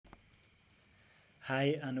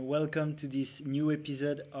Hi, and welcome to this new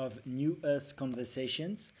episode of New Earth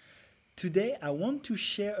Conversations. Today, I want to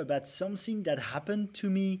share about something that happened to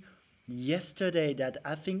me yesterday that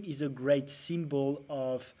I think is a great symbol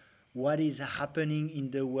of what is happening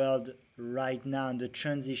in the world right now and the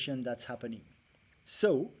transition that's happening.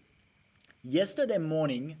 So, yesterday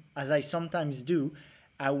morning, as I sometimes do,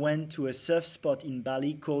 I went to a surf spot in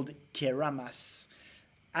Bali called Keramas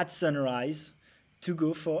at sunrise to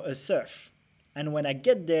go for a surf. And when I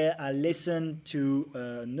get there, I listen to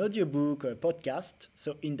an audiobook or a podcast.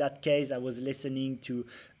 So in that case, I was listening to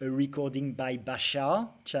a recording by Bashar,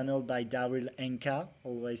 channeled by Daryl Enka,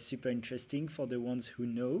 always super interesting for the ones who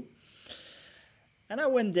know. And I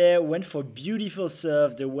went there, went for beautiful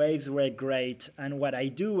surf. The waves were great. And what I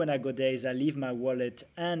do when I go there is I leave my wallet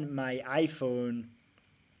and my iPhone,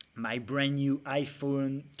 my brand new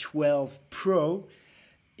iPhone 12 Pro,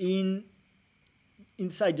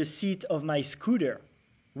 inside the seat of my scooter,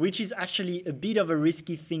 which is actually a bit of a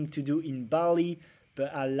risky thing to do in Bali,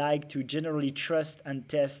 but I like to generally trust and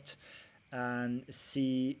test and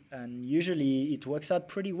see, and usually it works out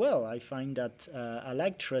pretty well. I find that I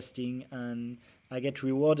like trusting and I get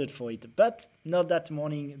rewarded for it, but not that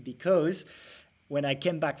morning because when I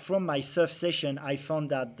came back from my surf session, I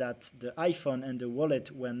found out that the iPhone and the wallet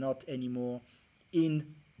were not anymore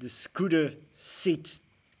in the scooter seat.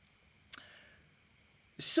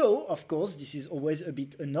 So, of course, this is always a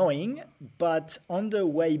bit annoying, but on the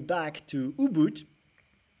way back to Ubud,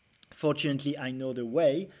 fortunately I know the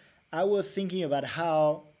way, I was thinking about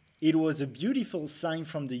how it was a beautiful sign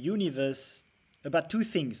from the universe about two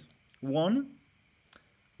things. One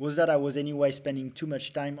was that I was anyway spending too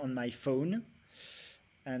much time on my phone,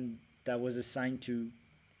 and that was a sign to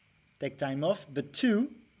take time off. But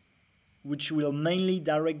two, which will mainly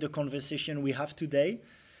direct the conversation we have today,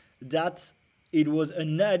 that it was a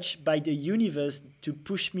nudge by the universe to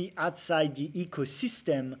push me outside the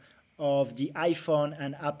ecosystem of the iPhone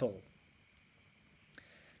and Apple.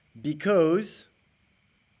 Because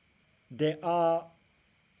there are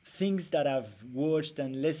things that I've watched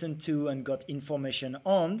and listened to and got information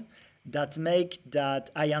on that make that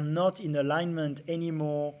I am not in alignment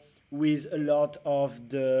anymore with a lot of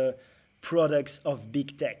the products of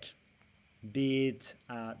big tech, be it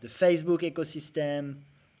the Facebook ecosystem,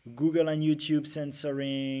 Google and YouTube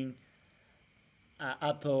censoring,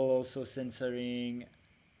 Apple also censoring,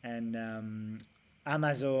 and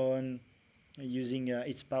Amazon using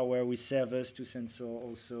its power with servers to censor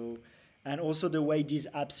also. And also the way these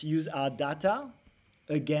apps use our data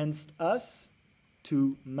against us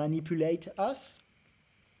to manipulate us.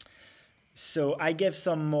 So I gave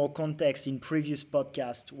some more context in previous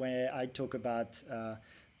podcast where I talk about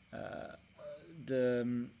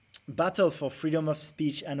the battle for freedom of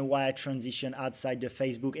speech and why I transition outside the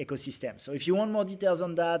Facebook ecosystem. So if you want more details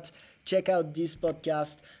on that, check out this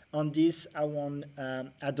podcast. On this, I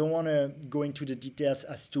don't want to go into the details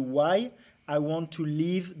as to why I want to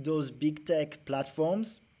leave those big tech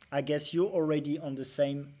platforms. I guess you're already on the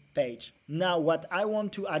same page. Now, what I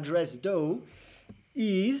want to address though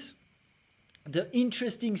is the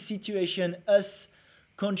interesting situation us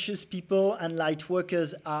conscious people and light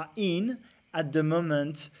workers are in at the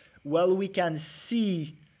moment. Well, we can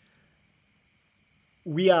see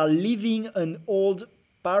we are living an old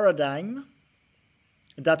paradigm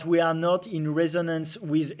that we are not in resonance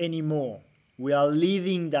with anymore. We are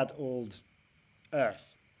leaving that old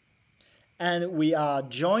earth. And we are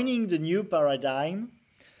joining the new paradigm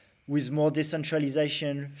with more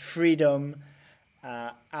decentralization, freedom,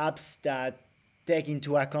 apps that take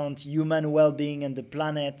into account human well-being and the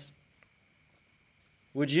planet.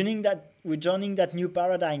 We're joining that new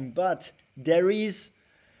paradigm, but there is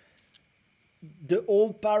the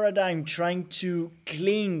old paradigm trying to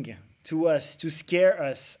cling to us, to scare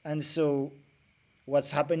us. And so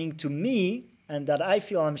what's happening to me, and that I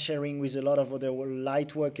feel I'm sharing with a lot of other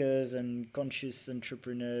light workers and conscious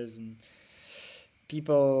entrepreneurs and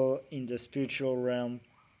people in the spiritual realm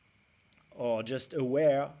or just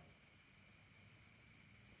aware,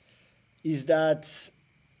 is that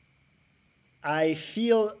I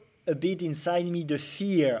feel a bit inside me the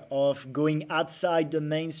fear of going outside the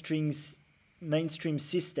mainstream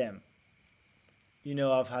system. You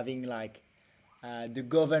know, of having like the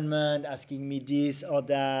government asking me this or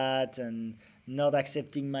that and not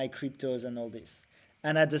accepting my cryptos and all this.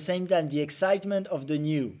 And at the same time, the excitement of the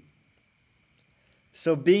new.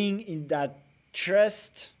 So being in that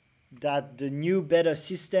trust that the new better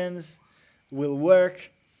systems will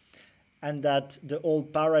work and that the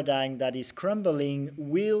old paradigm that is crumbling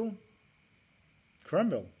will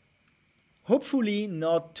crumble. Hopefully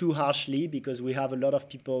not too harshly, because we have a lot of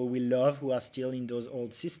people we love who are still in those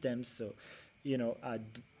old systems. So,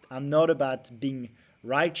 I'm not about being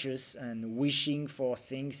righteous and wishing for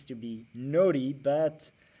things to be naughty,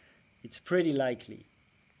 but it's pretty likely.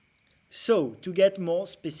 So, to get more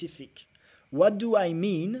specific, what do I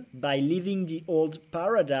mean by leaving the old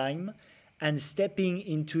paradigm and stepping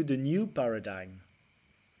into the new paradigm?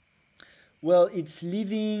 Well, it's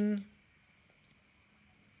leaving,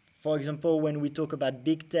 for example, when we talk about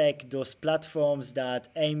big tech, those platforms that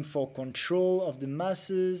aim for control of the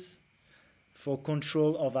masses, for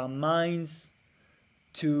control of our minds,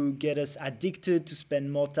 to get us addicted, to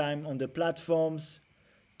spend more time on the platforms,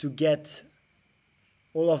 to get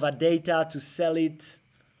all of our data, to sell it,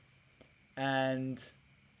 and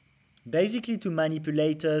basically to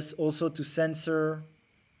manipulate us, also to censor.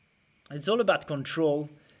 It's all about control.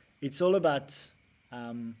 It's all about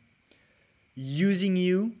using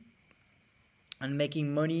you and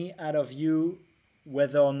making money out of you,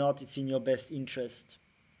 whether or not it's in your best interest.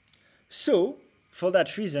 So, for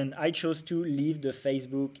that reason, I chose to leave the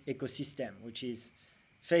Facebook ecosystem, which is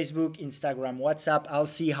Facebook, Instagram, WhatsApp. I'll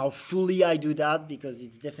see how fully I do that, because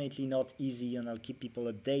it's definitely not easy, and I'll keep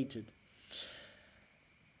people updated.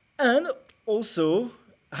 And also,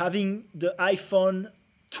 having the iPhone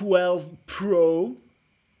 12 Pro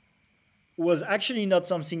was actually not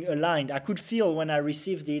something aligned. I could feel when I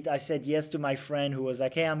received it. I said yes to my friend who was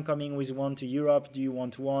like, hey, I'm coming with one to Europe. Do you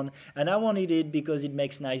want one? And I wanted it because it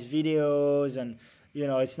makes nice videos, and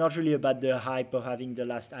it's not really about the hype of having the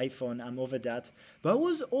last iPhone. I'm over that. But I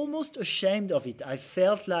was almost ashamed of it. I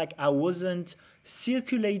felt like I wasn't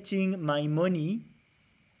circulating my money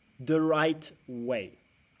the right way,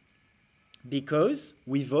 because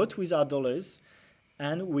we vote with our dollars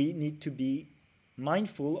and we need to be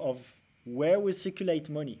mindful of where we circulate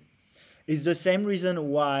money. It's the same reason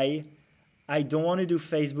why I don't want to do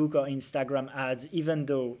Facebook or Instagram ads, even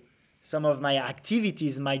though some of my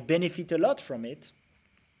activities might benefit a lot from it.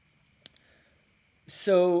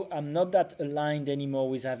 So I'm not that aligned anymore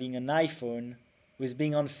with having an iPhone, with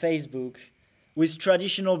being on Facebook, with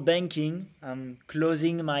traditional banking. I'm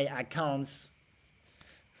closing my accounts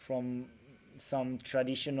from some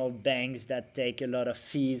traditional banks that take a lot of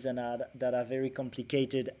fees and that are very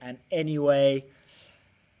complicated. And anyway,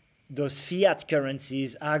 those fiat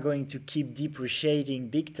currencies are going to keep depreciating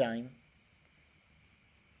big time.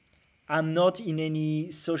 I'm not in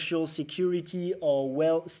any social security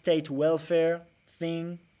or state welfare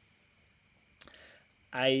thing.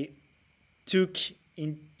 I took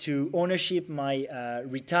into ownership my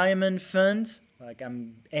retirement fund. Like,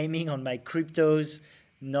 I'm aiming on my cryptos,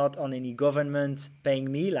 not on any government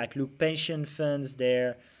paying me. Like, look, pension funds,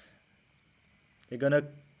 they're gonna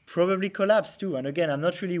probably collapse too. And again, I'm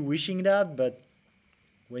not really wishing that, but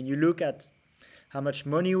when you look at how much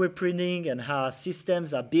money we're printing and how our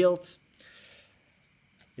systems are built,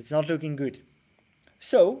 it's not looking good.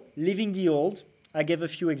 So, leaving the old, I gave a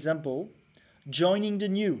few examples. Joining the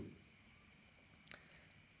new.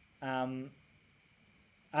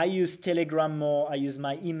 I use Telegram more, I use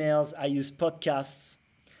my emails, I use podcasts.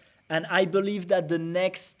 And I believe that the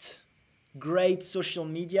next great social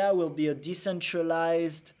media will be a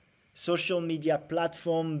decentralized social media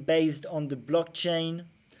platform based on the blockchain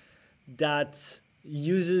that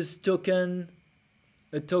uses a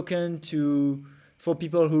token for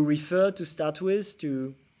people who refer to start with,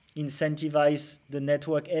 to incentivize the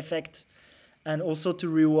network effect, and also to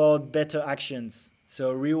reward better actions.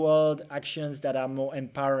 So reward actions that are more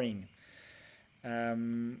empowering,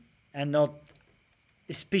 and not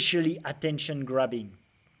especially attention grabbing,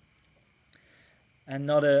 and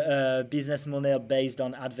not a business model based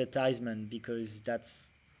on advertisement, because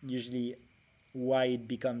that's usually why it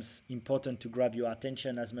becomes important to grab your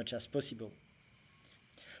attention as much as possible.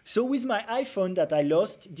 So with my iPhone that I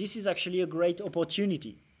lost, this is actually a great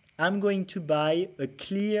opportunity. I'm going to buy a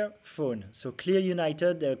Clear phone. So Clear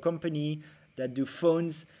United, they're a company that do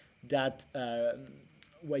phones that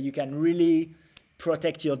where you can really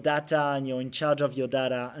protect your data and you're in charge of your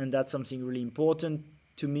data, and that's something really important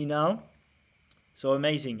to me now. So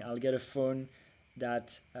amazing! I'll get a phone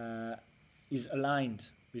that is aligned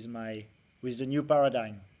with the new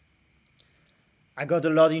paradigm. I got a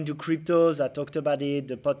lot into cryptos. I talked about it.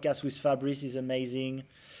 The podcast with Fabrice is amazing.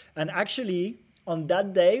 And actually, on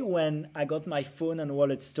that day when I got my phone and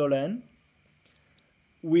wallet stolen,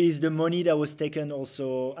 with the money that was taken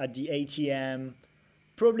also at the ATM,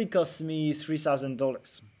 probably cost me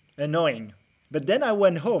 $3,000. Annoying. But then I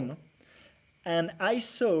went home and I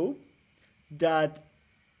saw that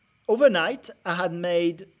overnight I had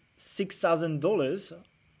made $6,000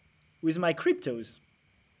 with my cryptos.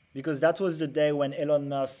 because that was the day when Elon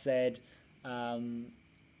Musk said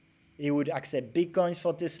he would accept Bitcoins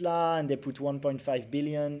for Tesla, and they put 1.5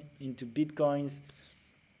 billion into Bitcoins.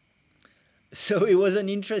 So it was an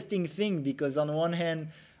interesting thing, because on one hand,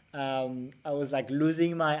 I was like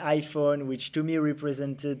losing my iPhone, which to me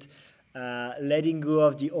represented letting go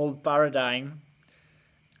of the old paradigm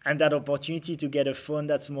and that opportunity to get a phone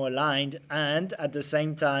that's more aligned. And at the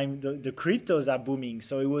same time, the cryptos are booming.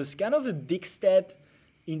 So it was kind of a big step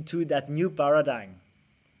into that new paradigm.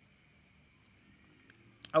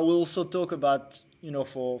 I will also talk about,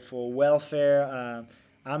 for welfare,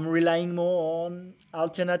 I'm relying more on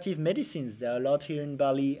alternative medicines. There are a lot here in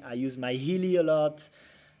Bali. I use my Healy a lot.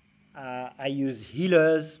 I use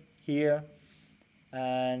healers here.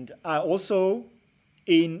 And I also,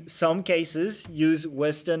 in some cases, use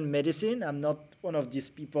Western medicine. I'm not one of these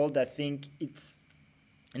people that think it's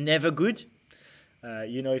never good.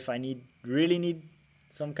 If I really need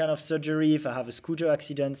some kind of surgery, if I have a scooter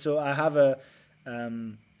accident. So I have a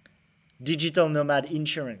digital nomad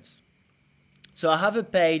insurance. So I have a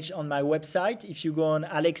page on my website. If you go on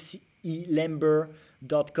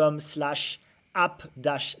alexelember.com/app-stack,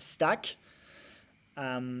 app-stack,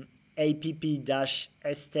 I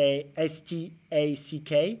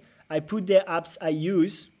put the apps I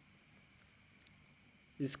use.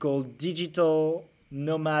 It's called Digital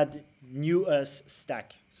Nomad New Us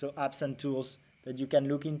Stack. So apps and tools that you can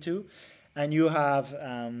look into. And you have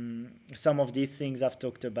some of these things I've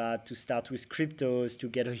talked about, to start with cryptos, to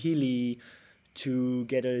get a Healy, to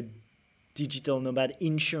get a digital nomad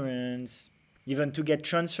insurance, even to get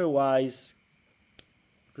TransferWise,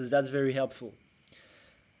 because that's very helpful.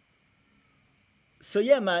 So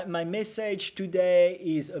yeah, my message today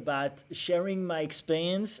is about sharing my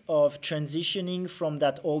experience of transitioning from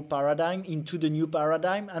that old paradigm into the new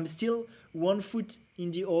paradigm. I'm still 1 foot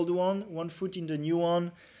in the old one, 1 foot in the new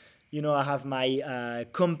one. I have my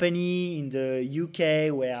company in the UK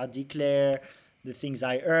where I declare the things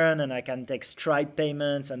I earn, and I can take Stripe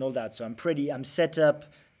payments and all that. So I'm set up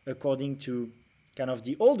according to kind of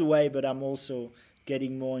the old way, but I'm also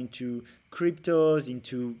getting more into cryptos,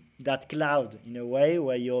 into that cloud in a way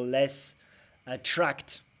where you're less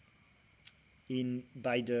tracked in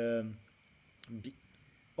by the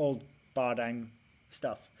old paradigm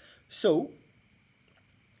stuff. So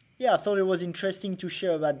yeah, I thought it was interesting to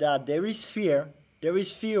share about that. There is fear. There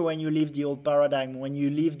is fear when you leave the old paradigm, when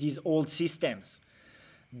you leave these old systems,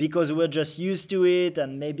 because we're just used to it,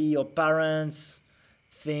 and maybe your parents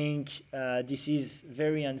think this is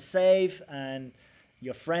very unsafe, and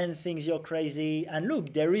your friend thinks you're crazy. And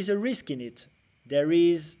look, there is a risk in it. There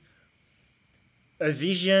is a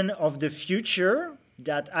vision of the future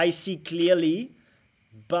that I see clearly,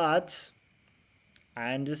 but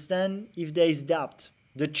I understand if there is doubt.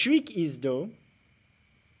 The trick is, though,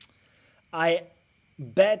 I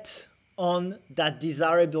bet on that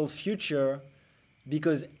desirable future,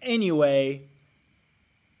 because anyway,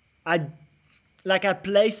 I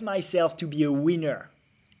place myself to be a winner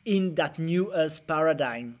in that new us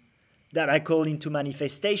paradigm that I call into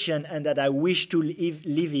manifestation, and that I wish to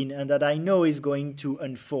live in, and that I know is going to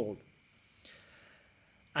unfold.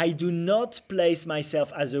 I do not place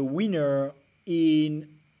myself as a winner in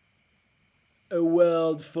a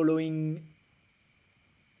world following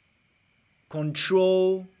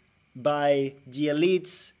control by the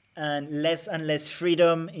elites and less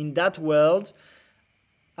freedom. In that world,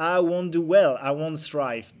 I won't do well. I won't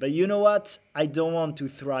thrive. But you know what? I don't want to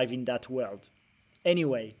thrive in that world.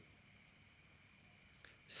 Anyway.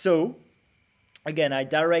 So, again, I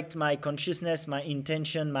direct my consciousness, my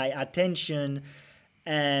intention, my attention,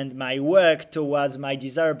 and my work towards my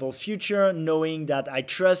desirable future, knowing that I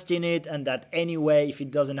trust in it, and that anyway, if it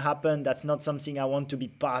doesn't happen, that's not something I want to be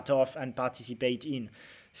part of and participate in.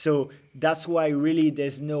 So that's why really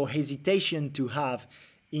there's no hesitation to have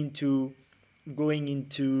into going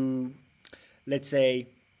into, let's say,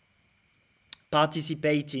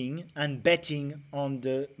 participating and betting on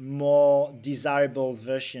the more desirable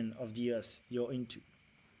version of the earth you're into.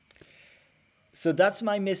 So that's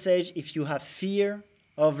my message. If you have fear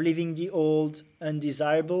of leaving the old,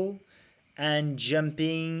 undesirable, and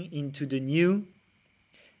jumping into the new,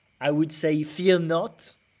 I would say fear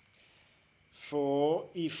not. For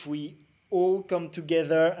if we all come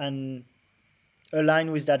together and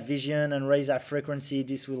align with that vision and raise our frequency,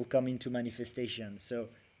 this will come into manifestation. So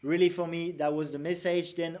really, for me, that was the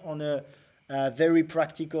message. Then on a very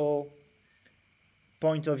practical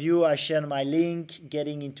point of view, I shared my link,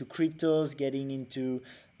 getting into cryptos, getting into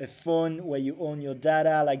a phone where you own your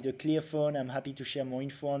data, like the Clear phone. I'm happy to share more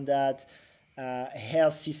info on that.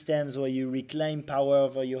 Health systems where you reclaim power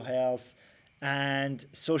over your health, and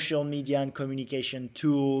social media and communication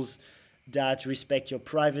tools that respect your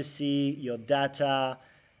privacy, your data,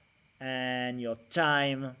 and your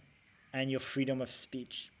time, and your freedom of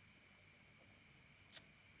speech.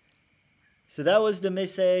 So that was the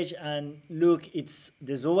message. And look,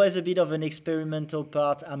 there's always a bit of an experimental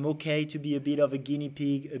part. I'm okay to be a bit of a guinea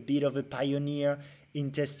pig, a bit of a pioneer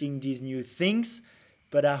in testing these new things,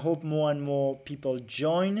 but I hope more and more people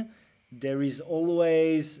join. There is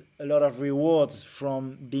always a lot of rewards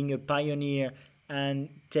from being a pioneer and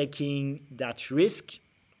taking that risk.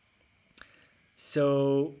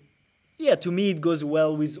 So yeah, to me, it goes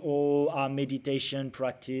well with all our meditation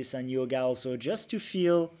practice and yoga also, just to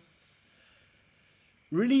feel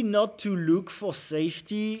really not to look for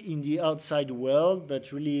safety in the outside world,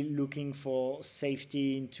 but really looking for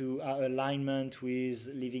safety into our alignment with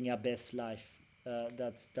living our best life.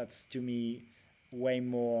 That's to me way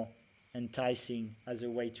more enticing as a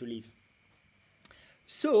way to live.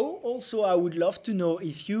 So also I would love to know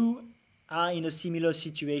if you are in a similar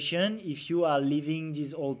situation, if you are leaving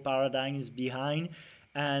these old paradigms behind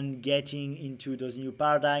and getting into those new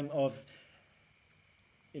paradigm of,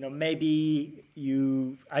 maybe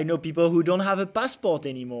I know people who don't have a passport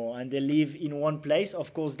anymore and they live in one place.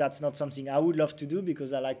 Of course, that's not something I would love to do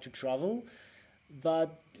because I like to travel,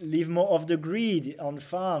 but live more off the grid on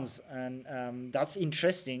farms. And that's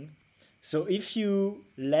interesting. So if you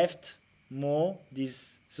left more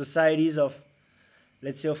these societies of,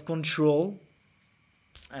 let's say, of control,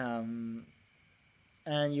 and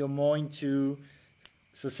you're more into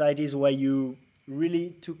societies where you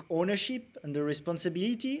really took ownership and the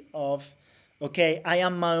responsibility of, okay, I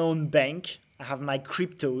am my own bank, I have my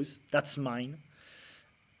cryptos, that's mine,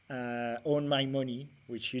 own my money,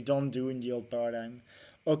 which you don't do in the old paradigm.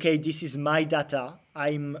 Okay, this is my data,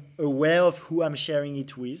 I'm aware of who I'm sharing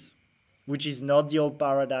it with, which is not the old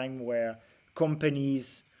paradigm where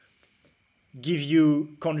companies give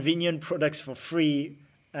you convenient products for free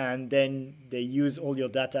and then they use all your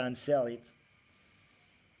data and sell it.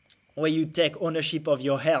 Where you take ownership of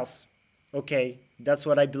your health. Okay, that's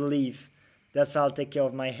what I believe. That's how I'll take care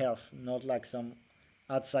of my health, not like some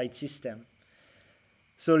outside system.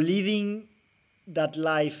 So living that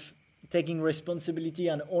life, taking responsibility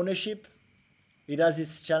and ownership, it has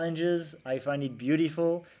its challenges. I find it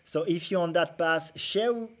beautiful. So if you're on that path,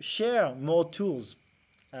 share more tools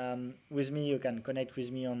with me. You can connect with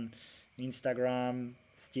me on Instagram,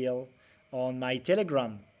 still on my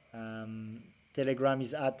Telegram. Telegram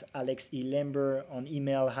is at Alex E. Lember, on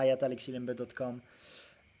email hi@alexelember.com.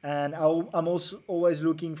 And I'm also always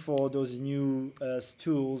looking for those new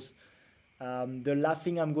tools. The last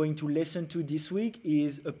thing I'm going to listen to this week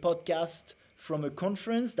is a podcast from a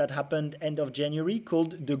conference that happened end of January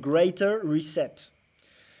called The Greater Reset.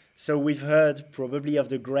 So we've heard probably of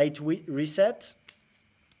the Great Reset.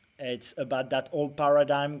 It's about that old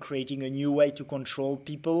paradigm, creating a new way to control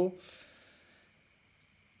people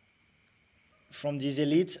from these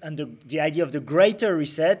elites. And the idea of the Greater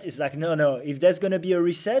Reset is like, no, if there's going to be a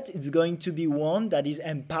reset, it's going to be one that is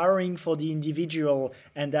empowering for the individual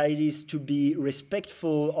and that is to be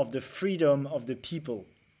respectful of the freedom of the people.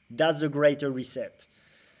 That's the Greater Reset.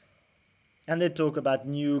 And they talk about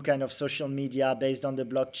new kind of social media based on the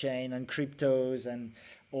blockchain and cryptos and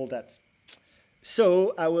all that.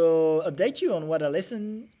 So I will update you on what I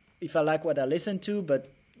listen, if I like what I listen to, but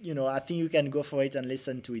I think you can go for it and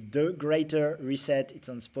listen to it. The Greater Reset. It's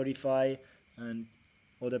on Spotify and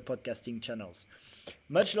other podcasting channels.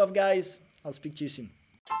 Much love, guys. I'll speak to you soon.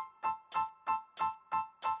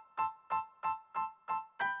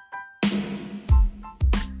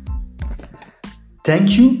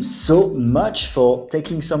 Thank you so much for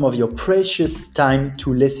taking some of your precious time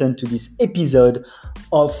to listen to this episode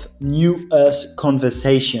of New Earth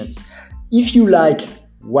Conversations. If you like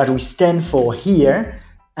what we stand for here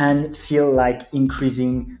and feel like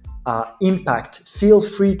increasing our impact, feel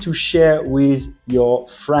free to share with your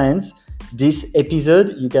friends this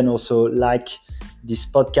episode. You can also like this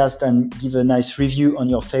podcast and give a nice review on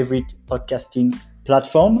your favorite podcasting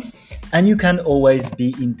platform. And you can always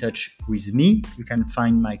be in touch with me. You can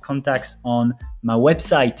find my contacts on my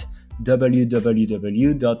website,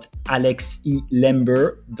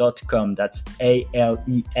 www.alexelember.com. That's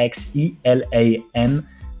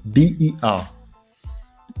ALEXELAMBER.